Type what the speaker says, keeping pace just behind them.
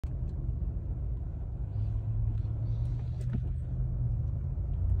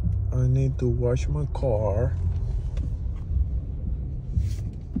I need to wash my car.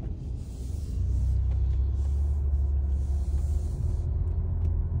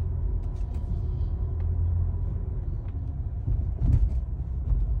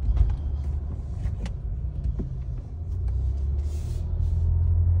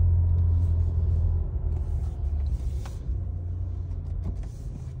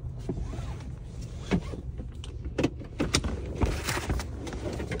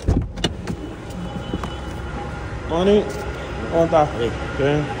 Money, ¿cómo estás? Sí.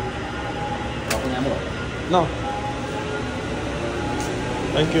 Bien. ¿No ponemos? No.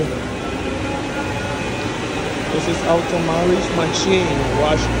 Thank you. This is automatic machine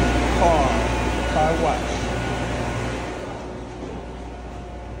wash car wash.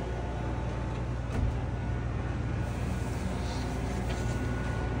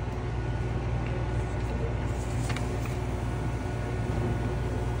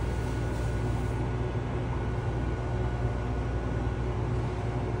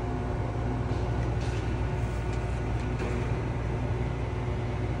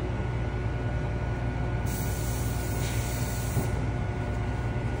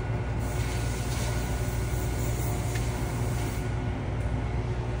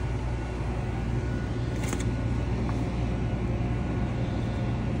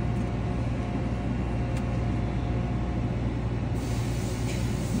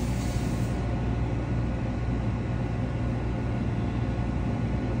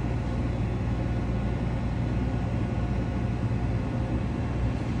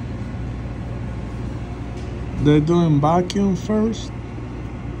 They're doing vacuum first,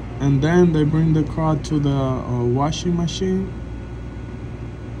 and then they bring the car to the washing machine.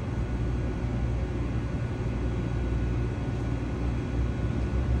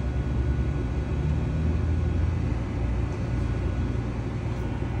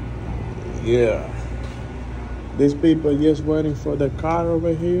 Yeah. These people just waiting for the car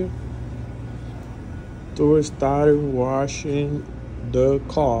over here to start washing the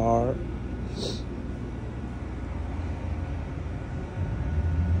car.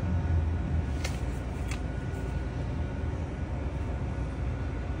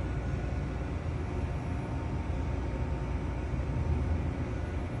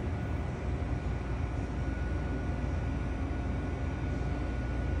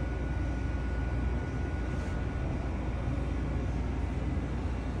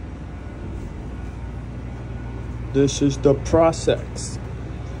 This is the process.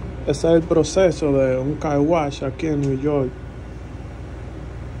 Ese es el proceso de un car wash aquí en New York.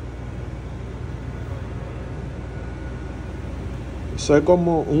 Eso es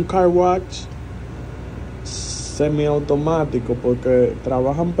como un car wash semiautomático porque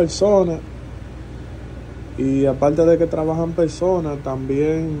trabajan personas y aparte de que trabajan personas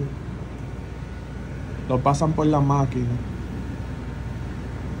también lo pasan por la máquina.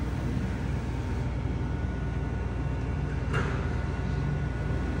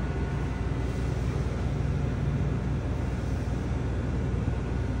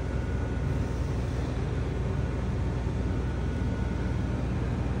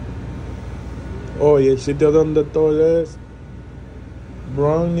 Oh, y el sitio donde estoy es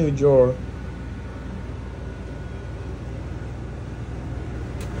Bronx, New York.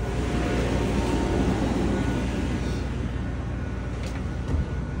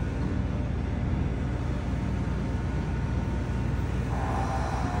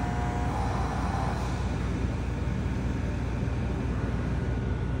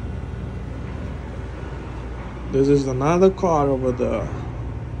 This is another car over there.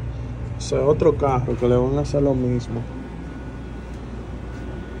 Ese otro carro que le van a hacer lo mismo.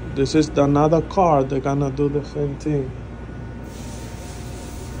 This is another car, they're gonna do the same thing.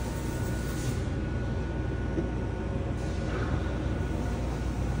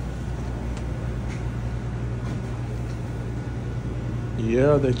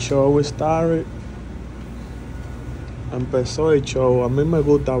 Yeah, the show started. Empezó el show. A mí me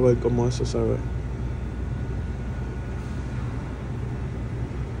gusta ver cómo eso se ve.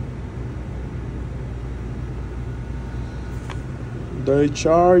 They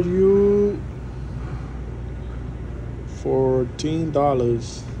charge you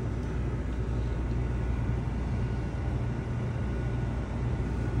 $14.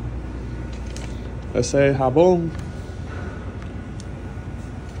 Ese es jabón.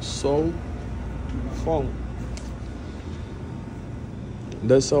 Soap. Foam.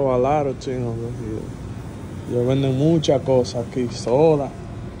 There's a lot of things over here. Ellos venden muchas cosas aquí. Soda.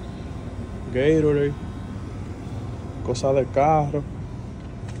 Gatorade. Cosas de carro.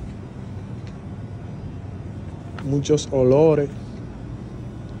 Muchos olores.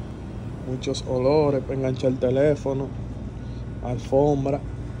 muchos olores para enganchar el teléfono, alfombra.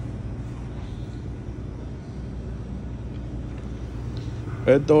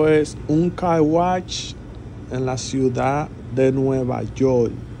 Esto es un car wash en la ciudad de Nueva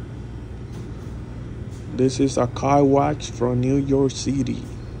York. This is a car wash from New York City.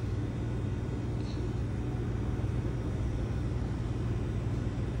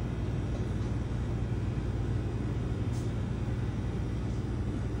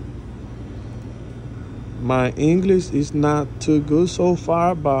 My English is not too good so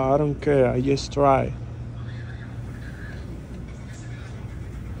far, but I don't care. I just try.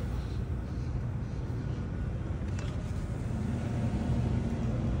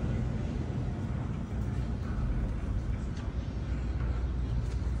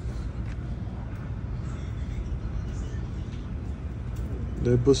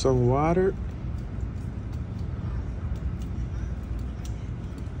 They put some water.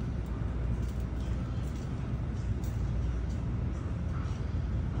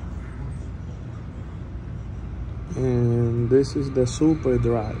 And this is the super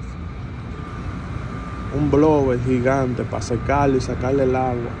drive. Un blower gigante para secarlo y sacarle el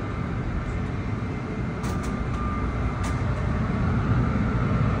agua.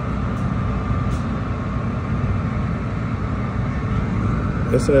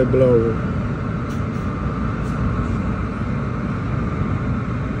 Ese es el blower.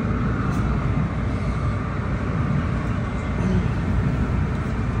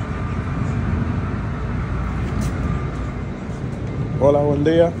 Hola, buen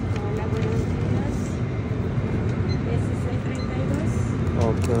día. Hola, buenos días. Ese es el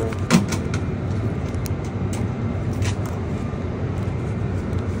 32. Okay.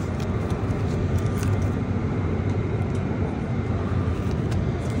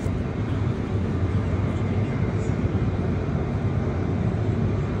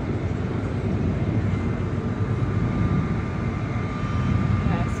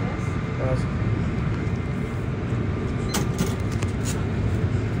 Gracias. Gracias.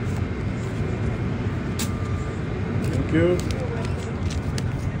 Thank you.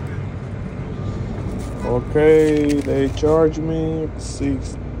 Okay, they charge me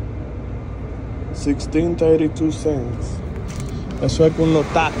 $16.32. Eso es con los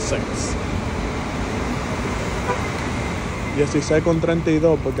taxes.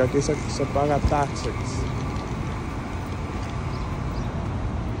 16.32 porque aquí se paga taxes.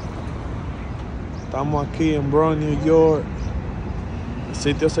 Estamos aquí en Bronx, New York. El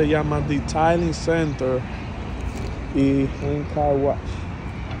sitio se llama Detailing Center y un car wash.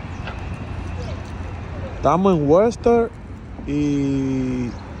 Estamos en Western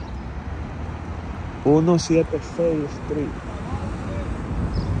y 176 Street.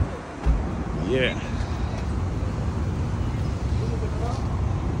 Yeah.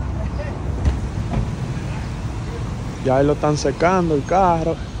 Ya ahí lo están secando el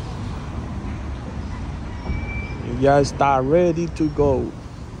carro. Y ya está ready to go.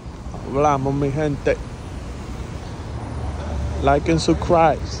 Hablamos, mi gente. Like and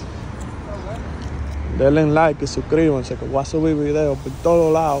subscribe. Denle like y suscríbanse que voy a subir videos por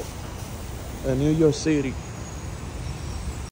todos lados de New York City.